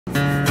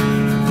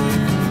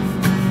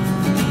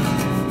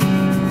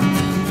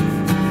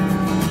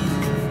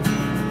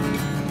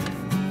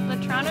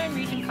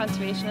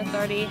Conservation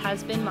Authority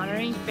has been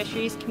monitoring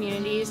fisheries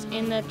communities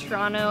in the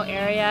Toronto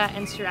area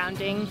and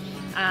surrounding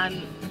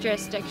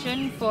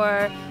jurisdiction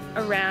for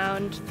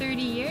around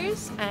 30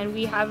 years, and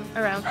we have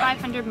around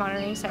 500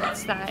 monitoring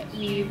sites that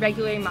we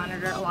regularly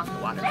monitor along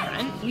the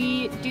waterfront.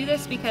 We do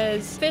this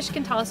because fish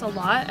can tell us a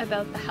lot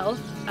about the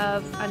health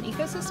of an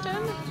ecosystem.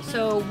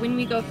 So when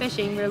we go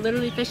fishing, we're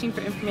literally fishing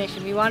for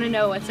information. We want to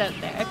know what's out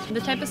there.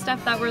 The type of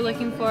stuff that we're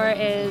looking for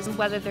is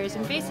whether there's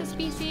invasive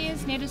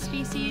species, native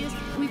species.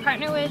 We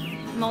partner with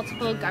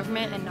multiple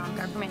government and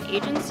non-government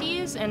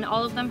agencies, and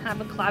all of them have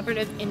a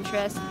collaborative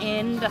interest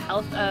in the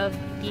health of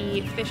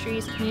the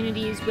fisheries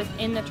communities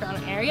within the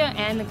Toronto area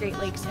and the Great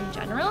Lakes in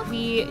general.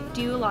 We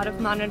do a lot of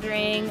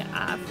monitoring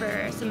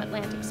for some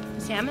Atlantic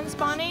salmon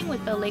spawning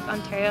with the Lake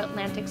Ontario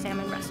Atlantic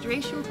Salmon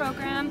Restoration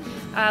Program.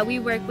 We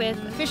work with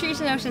Fisheries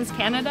and Oceans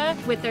Canada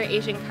with their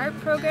Asian carp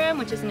program,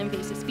 which is an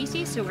invasive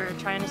species, so we're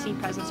trying to see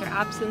presence or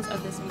absence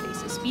of this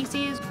invasive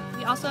species.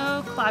 We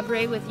also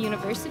collaborate with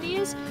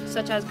universities,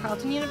 such as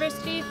Carleton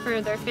University,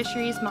 for their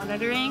fisheries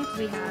monitoring.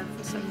 We have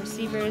some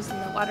receivers in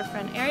the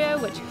waterfront area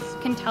which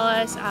can tell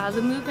us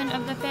the movement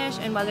of the fish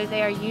and whether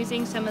they are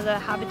using some of the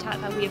habitat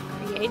that we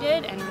have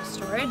created and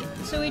restored.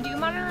 So we do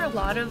monitor a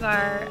lot of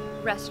our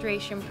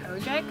restoration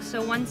projects.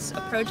 So once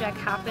a project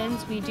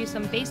happens, we do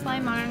some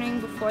baseline monitoring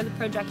before the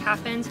project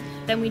happens,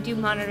 then we do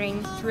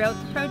monitoring throughout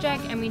the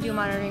project, and we do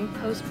monitoring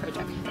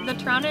post-project. The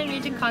Toronto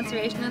Region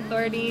Conservation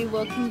Authority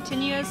will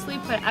continuously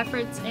put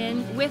efforts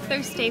in with their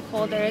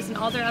stakeholders and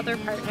all their other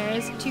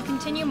partners to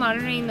continue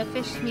monitoring the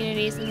fish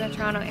communities in the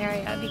Toronto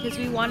area, because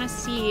we want to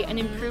see an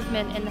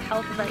improvement in the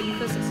health of our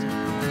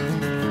ecosystem.